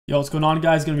Yo, what's going on,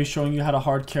 guys? Gonna be showing you how to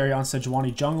hard carry on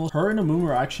Sejuani jungle. Her and Amumu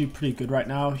are actually pretty good right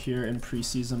now here in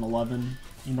preseason 11.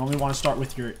 You normally want to start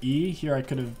with your E. Here I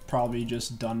could have probably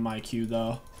just done my Q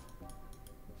though.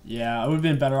 Yeah, I would have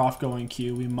been better off going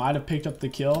Q. We might have picked up the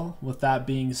kill. With that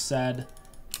being said,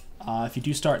 if you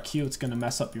do start Q, it's gonna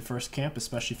mess up your first camp,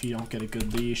 especially if you don't get a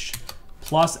good leash.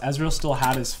 Plus, Ezreal still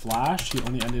had his flash. He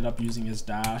only ended up using his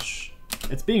dash.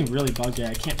 It's being really buggy.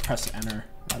 I can't press enter.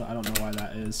 I don't know why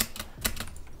that is.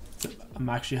 I'm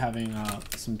actually having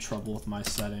some trouble with my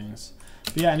settings.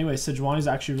 But yeah, anyway, Sejuani's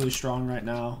actually really strong right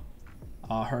now.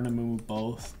 Her and Amumu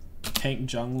both. Tank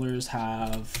junglers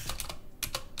have...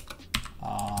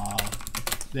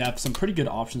 they have some pretty good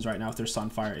options right now with their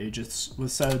Sunfire Aegis.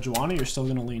 With Sejuani, you're still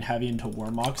going to lean heavy into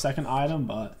Warmog second item,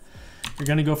 but you're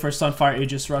going to go for a Sunfire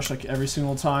Aegis rush like every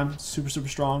single time. Super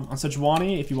strong. On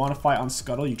Sejuani, if you want to fight on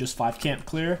Scuttle, you just 5 camp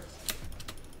clear.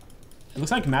 It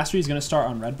looks like Mastery is going to start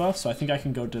on red buff, so I think I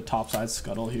can go to topside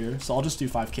Scuttle here. So I'll just do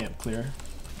 5 camp clear.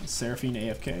 Seraphine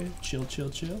AFK.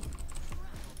 Chill.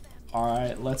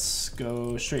 Alright, let's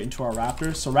go straight into our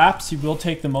Raptors. So Raps, you will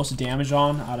take the most damage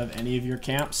on out of any of your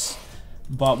camps,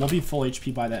 but we'll be full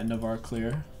HP by the end of our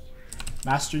clear.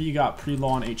 Master, you got pretty low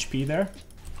on HP there.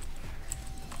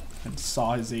 And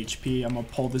saw his HP. I'm going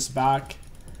to pull this back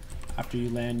after you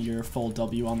land your full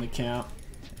W on the camp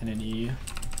and an E.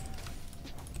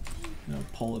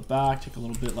 Pull it back, take a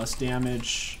little bit less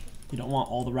damage. You don't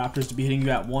want all the Raptors to be hitting you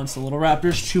at once. The little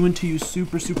Raptors chew into you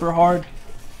super hard.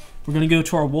 We're going to go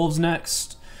to our Wolves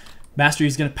next. Mastery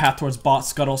is going to path towards bot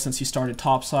Scuttle since he started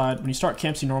topside. When you start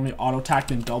camps, you normally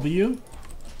auto-attack in W,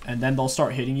 and then they'll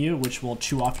start hitting you, which will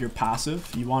chew off your passive.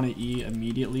 You want to E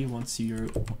immediately once you're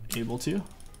able to.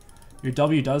 Your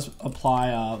W does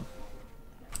apply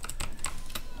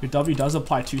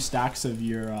 2 stacks of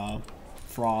your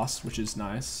Frost, which is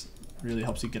nice. Really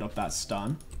helps you get up that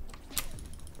stun.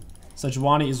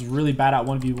 Sejuani is really bad at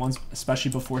 1v1s, especially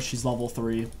before she's level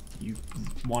 3. You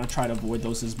want to try to avoid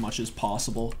those as much as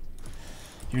possible.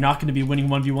 You're not going to be winning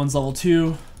 1v1s level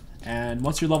 2, and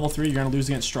once you're level 3, you're going to lose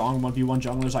against strong 1v1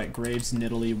 junglers like Graves,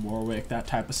 Nidalee, Warwick, that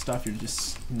type of stuff. You're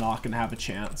just not going to have a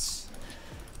chance.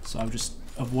 So I would just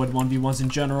avoid 1v1s in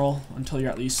general until you're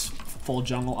at least full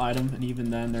jungle item, and even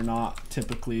then they're not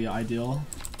typically ideal.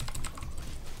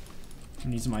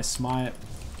 I'm using my smite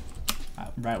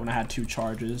right when I had 2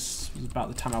 charges. It was about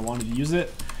the time I wanted to use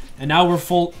it. And now we're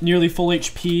nearly full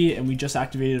HP, and we just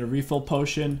activated a refill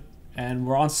potion, and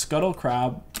we're on Scuttle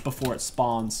Crab before it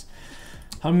spawns.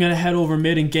 I'm gonna head over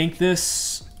mid and gank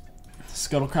this.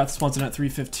 Scuttle Crab spawns in at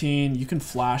 315. You can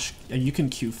flash, you can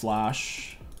Q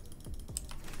flash,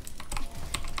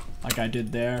 like I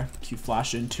did there. Q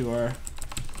flash into her.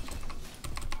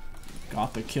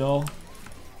 Got the kill.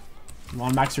 You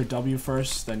want to max your W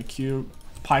first, then Q.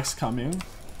 Pike's coming.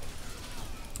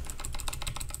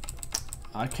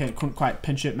 I couldn't quite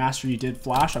pinch it. Mastery did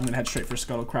flash. I'm going to head straight for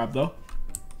Scuttle Crab though.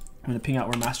 I'm going to ping out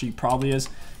where Mastery probably is.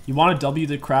 You want to W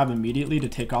the crab immediately to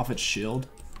take off its shield.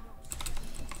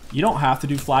 You don't have to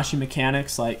do flashy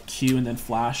mechanics like Q and then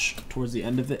flash towards the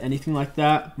end of it. Anything like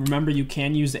that. Remember, you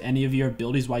can use any of your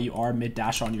abilities while you are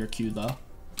mid-dash on your Q though.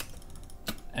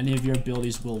 Any of your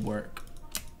abilities will work.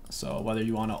 So whether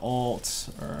you want to ult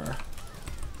or...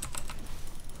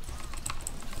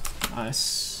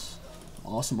 Nice.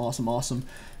 Awesome.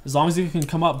 As long as you can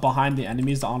come up behind the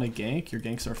enemies on a gank, your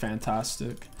ganks are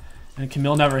fantastic. And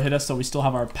Camille never hit us, so we still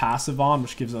have our passive on,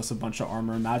 which gives us a bunch of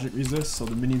armor and magic resist, so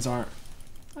the minions aren't...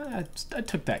 I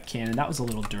took that cannon. That was a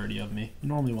little dirty of me. You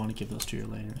normally want to give those to your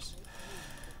laners.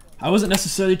 I wasn't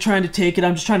necessarily trying to take it.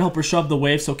 I'm just trying to help her shove the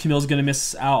wave, so Camille's going to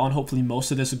miss out on hopefully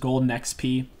most of this golden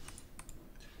XP.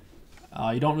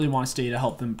 You don't really want to stay to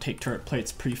help them take turret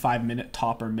plates pre-5 minute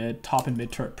top or mid. Top and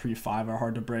mid turret pre-5 are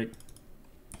hard to break.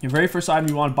 Your very first item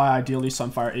you want to buy, ideally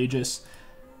Sunfire Aegis.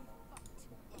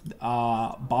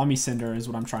 Balmy Cinder is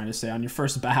what I'm trying to say. On your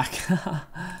first back,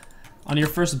 on your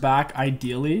first back,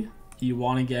 ideally, you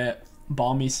want to get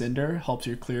Balmy Cinder. Helps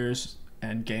your clears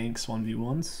and ganks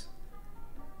 1v1s.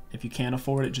 If you can't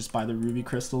afford it, just buy the ruby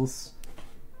crystals.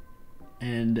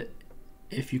 And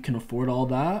if you can afford all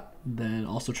that, then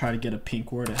also try to get a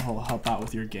pink ward to help out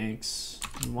with your ganks.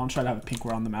 You want to try to have a pink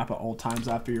ward on the map at all times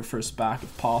after your first back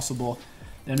if possible.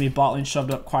 The enemy bot lane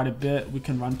shoved up quite a bit. We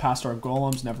can run past our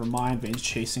golems, never mind. Vayne's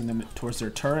chasing them towards their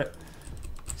turret.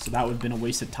 So that would have been a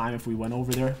waste of time if we went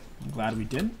over there. I'm glad we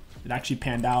didn't. It actually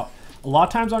panned out. A lot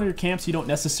of times on your camps, you don't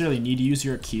necessarily need to use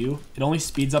your Q. It only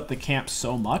speeds up the camp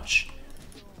so much.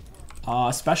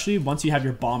 Especially once you have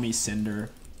your Balmy Cinder.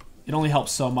 It only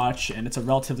helps so much, and it's a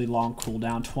relatively long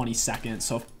cooldown, 20 seconds.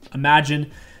 So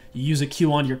imagine you use a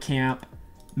Q on your camp,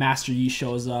 Master Yi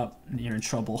shows up, and you're in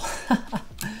trouble.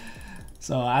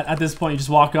 So at this point, you just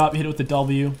walk up, hit it with the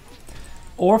W.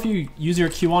 Or if you use your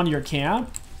Q on your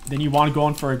camp, then you want to go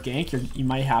in for a gank, you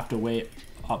might have to wait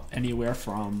up anywhere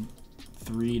from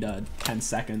 3 to 10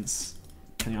 seconds,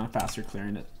 depending on how fast you're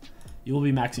clearing it. You will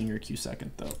be maxing your Q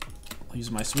second though. I'll use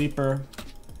my sweeper.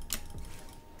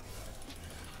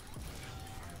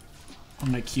 I'm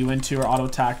gonna Q into or auto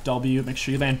attack W. Make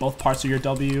sure you land both parts of your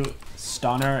W.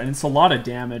 Stunner, and it's a lot of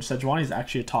damage. Sejuani is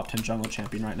actually a top 10 jungle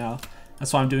champion right now.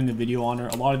 That's why I'm doing a video on her.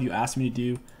 A lot of you asked me to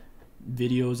do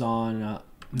videos on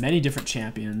many different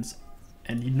champions,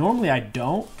 and normally I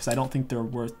don't, because I don't think they're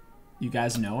worth you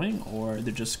guys knowing, or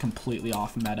they're just completely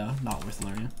off meta, not worth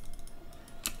learning.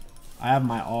 I have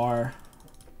my R.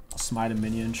 I'll smite a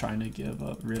minion, trying to give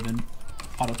a Riven.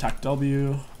 Auto attack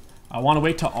W. I want to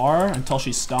wait to R until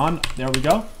she's stunned. There we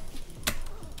go.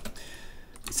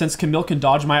 Since 𝐒𝐿 can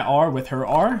dodge my R with her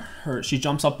R, she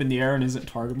jumps up in the air and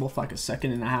isn't targetable for like a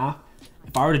second and a half.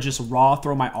 If I were to just raw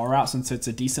throw my R out, since it's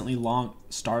a decently long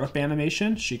startup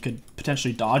animation, she could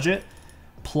potentially dodge it.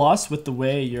 Plus, with the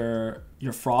way your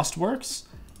frost works,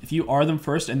 if you R them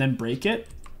first and then break it,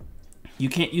 you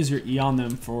can't use your E on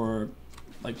them for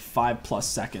like 5+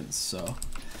 seconds. So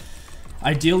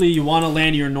ideally, you want to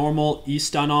land your normal E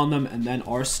stun on them and then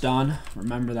R stun.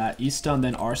 Remember that, E stun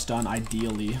then R stun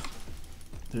ideally.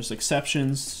 There's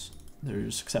exceptions.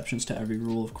 There's exceptions to every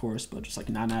rule, of course, but just like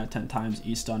 9 out of 10 times,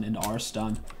 E stun into R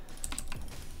stun.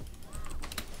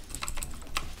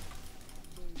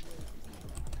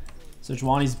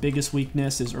 Sejuani's biggest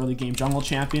weakness is early game jungle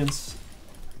champions.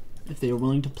 If they are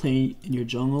willing to play in your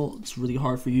jungle, it's really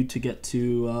hard for you to get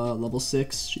to level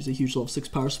 6. She's a huge level 6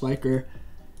 power spiker.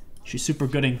 She's super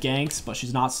good in ganks, but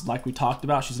she's not, like we talked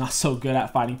about, she's not so good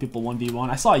at fighting people 1v1.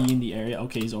 I saw Yi in the area.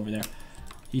 Okay, he's over there.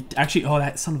 He actually, oh,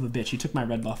 that son of a bitch, he took my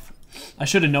red buff. I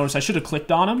should have noticed. I should have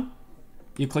clicked on him.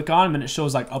 You click on him and it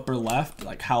shows like upper left,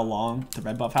 like how long the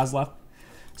red buff has left.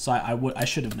 So I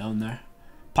should have known there.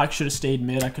 Pyke should have stayed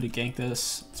mid. I could have ganked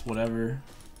this. It's whatever.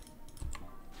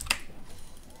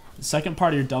 The second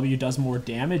part of your W does more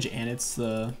damage, and it's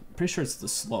the, pretty sure it's the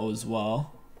slow as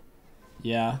well.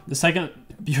 Yeah,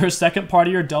 your second part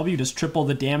of your W does triple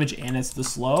the damage, and it's the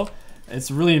slow. It's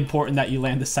really important that you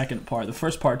land the second part. The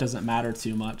first part doesn't matter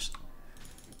too much.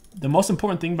 The most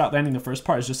important thing about landing the first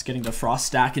part is just getting the frost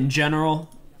stack in general.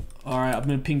 Alright, I'm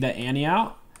going to ping that Annie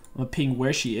out. I'm going to ping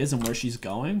where she is and where she's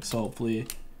going. So hopefully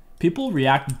people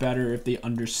react better if they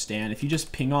understand. If you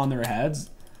just ping on their heads,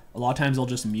 a lot of times they'll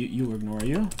just mute you or ignore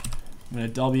you. I'm going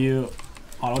to W,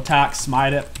 auto attack,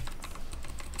 smite it.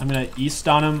 I'm going to E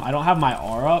stun him. I don't have my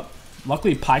R up.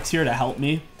 Luckily Pyke's here to help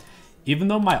me. Even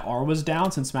though my R was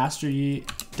down, since Master Yi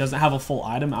doesn't have a full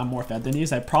item, I'm more fed than he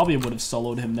is, I probably would have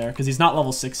soloed him there, because he's not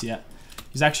level 6 yet.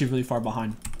 He's actually really far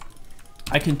behind.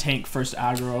 I can tank first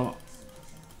aggro.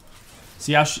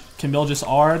 See how 𝐒𝐿 just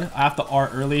R'd? I have to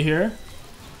R early here.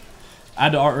 I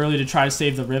had to R early to try to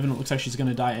save the Riven. It looks like she's going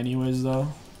to die anyways, though.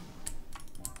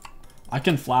 I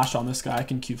can flash on this guy. I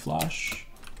can Q flash.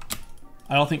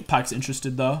 I don't think Pyke's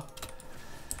interested, though.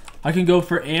 I can go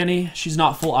for Annie. She's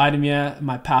not full item yet.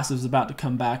 My passive's about to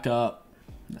come back up.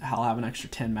 I'll have an extra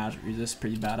 10 magic resist.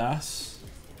 Pretty badass.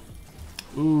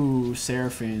 Ooh,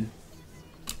 Seraphine.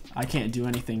 I can't do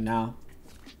anything now.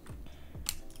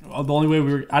 Well, the only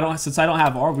way since I don't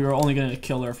have R, we were only gonna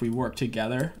kill her if we work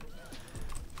together.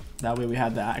 That way we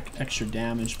had that extra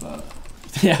damage, but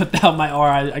yeah, without my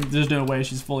R, there's no way.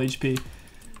 She's full HP.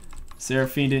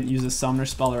 Seraphine didn't use a summoner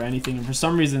spell or anything, and for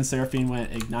some reason Seraphine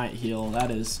went ignite heal.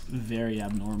 That is very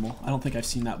abnormal. I don't think I've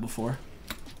seen that before.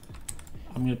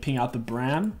 I'm gonna ping out the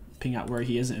Bran, ping out where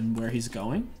he is and where he's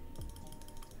going.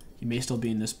 He may still be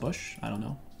in this bush. I don't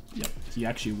know. Yep, he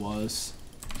actually was.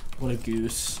 What a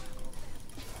goose.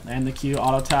 Land the Q,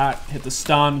 auto attack, hit the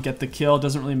stun, get the kill.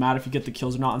 Doesn't really matter if you get the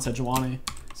kills or not on Sejuani,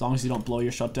 as long as you don't blow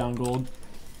your shutdown gold.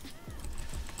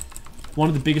 One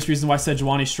of the biggest reasons why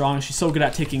Sejuani is strong is she's so good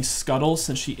at taking scuttles,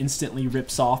 since she instantly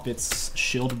rips off its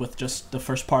shield with just the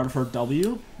first part of her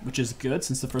W, which is good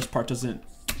since the first part doesn't,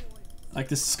 like,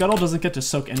 this scuttle doesn't get to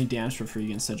soak any damage for free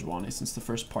against Sejuani, since the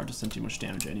first part doesn't do much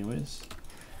damage anyways.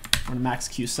 I'm gonna max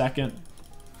Q second.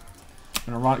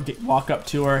 I'm gonna walk up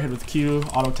to her, hit with Q,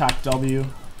 auto attack W.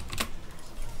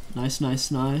 Nice,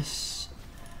 nice, nice.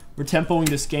 We're tempoing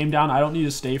this game down. I don't need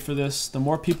to stay for this. The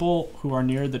more people who are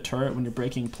near the turret when you're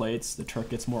breaking plates, the turret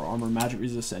gets more armor magic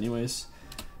resist anyways.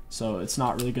 So it's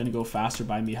not really going to go faster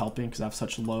by me helping, because I have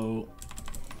such low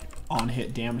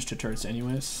on-hit damage to turrets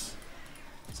anyways.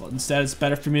 So instead, it's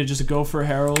better for me to just go for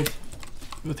Herald.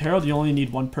 With Herald, you only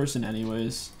need one person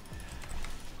anyways.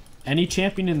 Any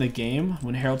champion in the game,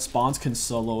 when Herald spawns, can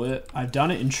solo it. I've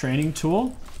done it in Training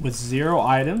Tool with 0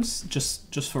 items,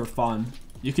 just for fun.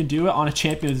 You can do it on a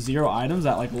champion with 0 items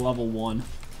at like level 1.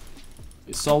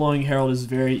 Soloing Herald is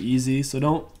very easy, so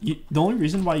the only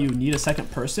reason why you need a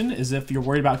second person is if you're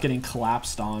worried about getting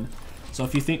collapsed on. So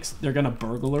if you think they're gonna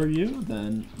burglar you,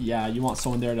 then yeah, you want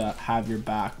someone there to have your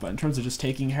back. But in terms of just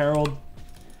taking Herald,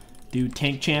 dude,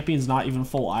 tank champions not even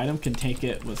full item can take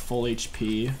it with full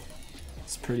HP.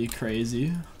 It's pretty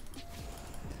crazy.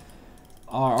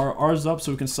 Our R's up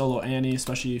so we can solo Annie,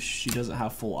 especially if she doesn't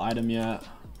have full item yet.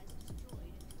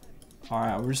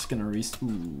 Alright, we're just gonna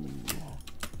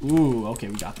Ooh, okay,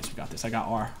 we got this. I got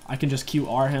R. I can just Q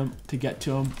R him to get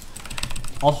to him.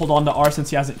 I'll hold on to R since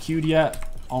he hasn't Q'd yet.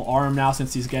 I'll R him now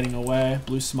since he's getting away.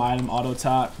 Blue smite him, auto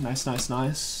attack. Nice, nice,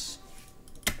 nice.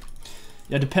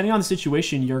 Yeah, depending on the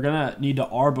situation, you're gonna need to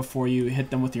R before you hit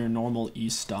them with your normal E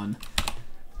stun.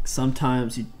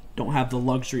 Sometimes you don't have the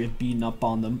luxury of beating up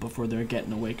on them before they're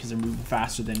getting away because they're moving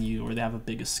faster than you or they have a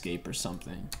big escape or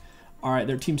something. Alright,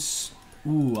 their team's...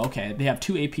 Ooh, okay. They have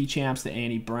 2 AP champs, the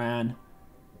Annie Bran.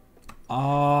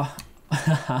 So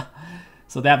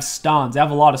they have stuns. They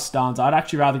have a lot of stuns. I'd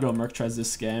actually rather go Merc Treads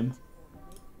this game.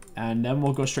 And then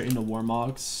we'll go straight into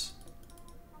Warmogs.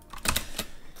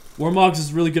 Warmogs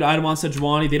is a really good item on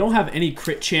Sejuani. They don't have any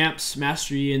crit champs.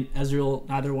 Mastery and Ezreal,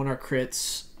 neither one are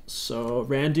crits. So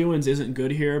Randuin's isn't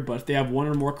good here, but if they have 1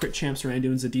 or more crit champs,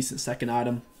 Randuin's a decent second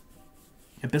item.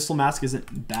 Abyssal Mask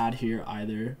isn't bad here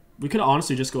either. We could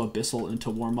honestly just go Abyssal into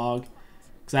Warmog,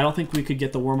 because I don't think we could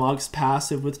get the Warmog's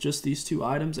passive with just these 2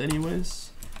 items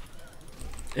anyways.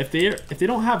 If they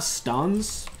don't have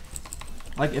stuns,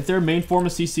 like if their main form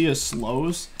of CC is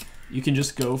slows, you can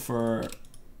just go for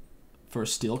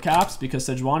steel caps, because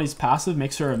Sejuani's passive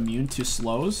makes her immune to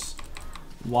slows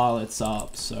while it's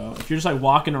up. So if you're just like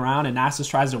walking around and Nasus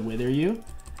tries to wither you,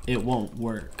 it won't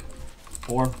work.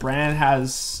 Or if Bran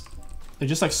has, it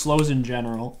just like slows in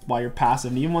general while you're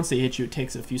passive, and even once they hit you, it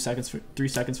takes a few seconds, 3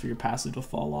 seconds for your passive to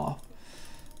fall off.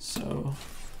 So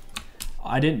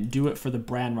I didn't do it for the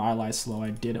Bran Rylai slow.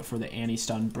 I did it for the Annie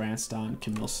stun, Bran stun,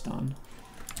 𝐒𝐿 stun.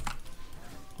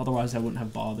 Otherwise I wouldn't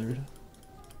have bothered.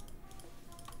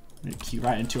 I'm gonna key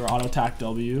right into her auto attack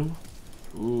W.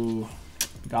 Ooh,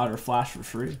 got her flash for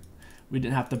free. We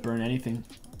didn't have to burn anything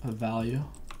of value.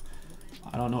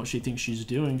 I don't know what she thinks she's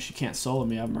doing. She can't solo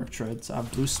me. I have Merc Treads. I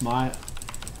have Blue Smite.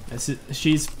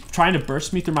 She's trying to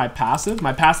burst me through my passive.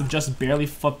 My passive just barely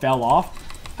fell off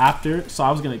after, so I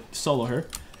was gonna solo her.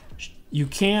 You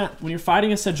can't, when you're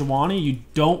fighting a Sejuani, you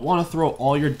don't want to throw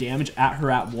all your damage at her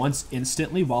at once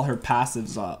instantly while her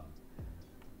passive's up.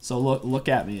 So look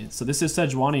at me. So this is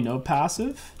Sejuani no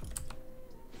passive.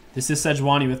 This is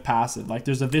Sejuani with passive. Like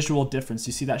there's a visual difference.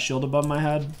 You see that shield above my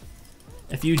head?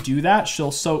 If you do that,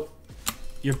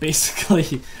 you're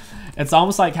basically, it's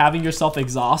almost like having yourself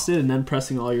exhausted and then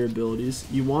pressing all your abilities.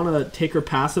 You want to take her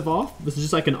passive off. This is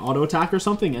just like an auto attack or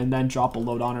something, and then drop a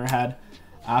load on her head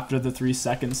after the 3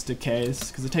 seconds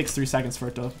decays, because it takes 3 seconds for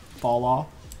it to fall off.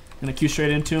 I'm gonna Q straight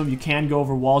into him. You can go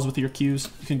over walls with your Qs.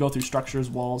 You can go through structures,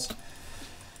 walls,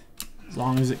 as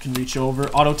long as it can reach over.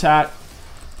 Auto attack.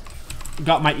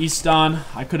 Got my E stun.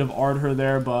 I could have R'd her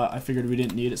there, but I figured we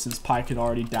didn't need it since Pyke had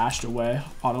already dashed away.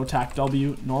 Auto attack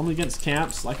W. Normally against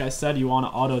camps, like I said, you want to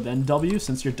auto then W.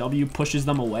 Since your W pushes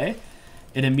them away,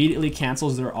 it immediately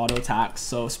cancels their auto attacks.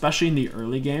 So especially in the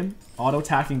early game, auto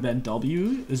attacking then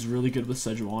W is really good with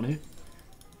Sejuani.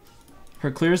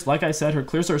 Her clears, like I said, her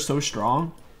clears are so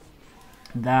strong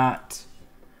that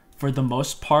for the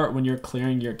most part when you're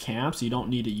clearing your camps, you don't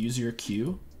need to use your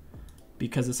Q,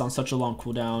 because it's on such a long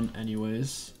cooldown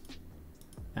anyways,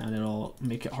 and it'll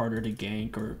make it harder to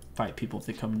gank or fight people if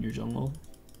they come in your jungle.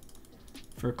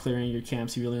 For clearing your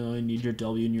camps, you really only need your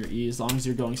W and your E. As long as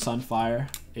you're going Sunfire,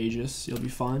 Aegis, you'll be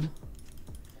fine.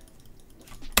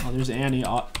 Oh, there's Annie,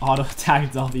 auto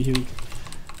attack W.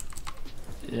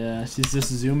 Yeah, she's just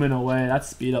zooming away. That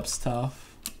speed up's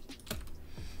tough.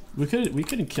 We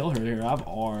couldn't kill her here. I have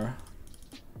R.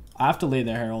 I have to lay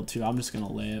the Herald too. I'm just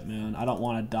gonna lay it, man. I don't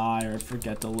want to die or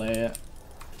forget to lay it.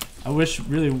 I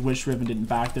really wish Riven didn't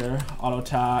back there. Auto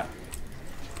attack.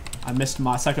 I missed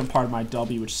my second part of my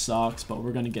W, which sucks, but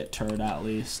we're gonna get turret at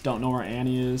least. Don't know where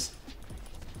Annie is.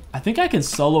 I think I can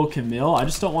solo 𝐒𝐿. I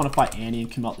just don't want to fight Annie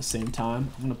and 𝐒𝐿 at the same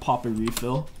time. I'm gonna pop a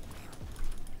refill.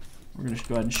 We're gonna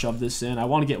go ahead and shove this in. I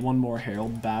want to get one more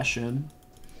Herald bash in,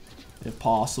 if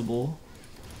possible.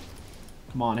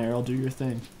 Come on, Herald, do your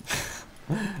thing.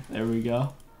 There we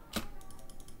go.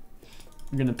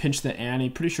 I'm gonna pinch the Annie.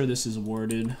 Pretty sure this is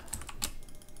warded.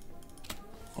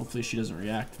 Hopefully she doesn't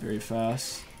react very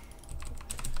fast.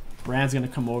 Bran's gonna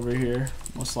come over here,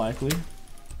 most likely.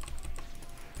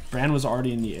 Bran was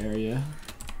already in the area.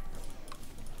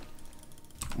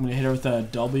 I'm gonna hit her with a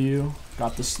W.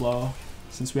 Got the slow.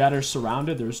 Since we had her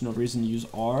surrounded, there's no reason to use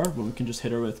R when we can just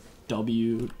hit her with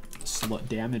W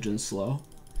damage and slow.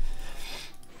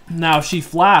 Now, if she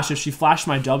flashed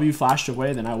my W, flashed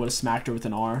away, then I would have smacked her with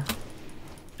an R.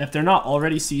 If they're not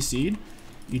already CC'd,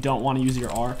 you don't want to use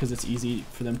your R because it's easy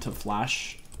for them to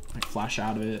flash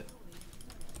out of it.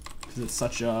 Because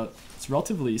it's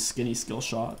relatively skinny skill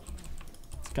shot.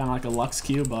 It's kind of like a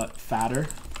𝐒𝐿𝐋𝐿, but fatter.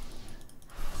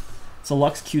 It's a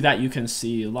𝐒𝐿𝐋𝐿 that you can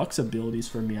see. 𝐿UX abilities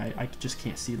for me, I just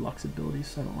can't see 𝐿UX abilities,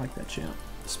 so I don't like that champ.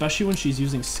 Especially when she's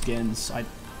using skins.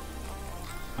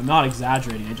 I'm not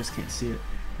exaggerating, I just can't see it.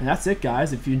 And that's it,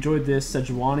 guys. If you enjoyed this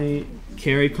Sejuani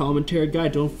carry commentary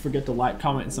guide, don't forget to like,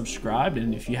 comment, and subscribe.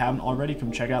 And if you haven't already,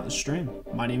 come check out the stream.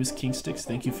 My name is KingStix.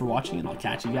 Thank you for watching, and I'll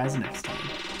catch you guys next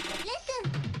time.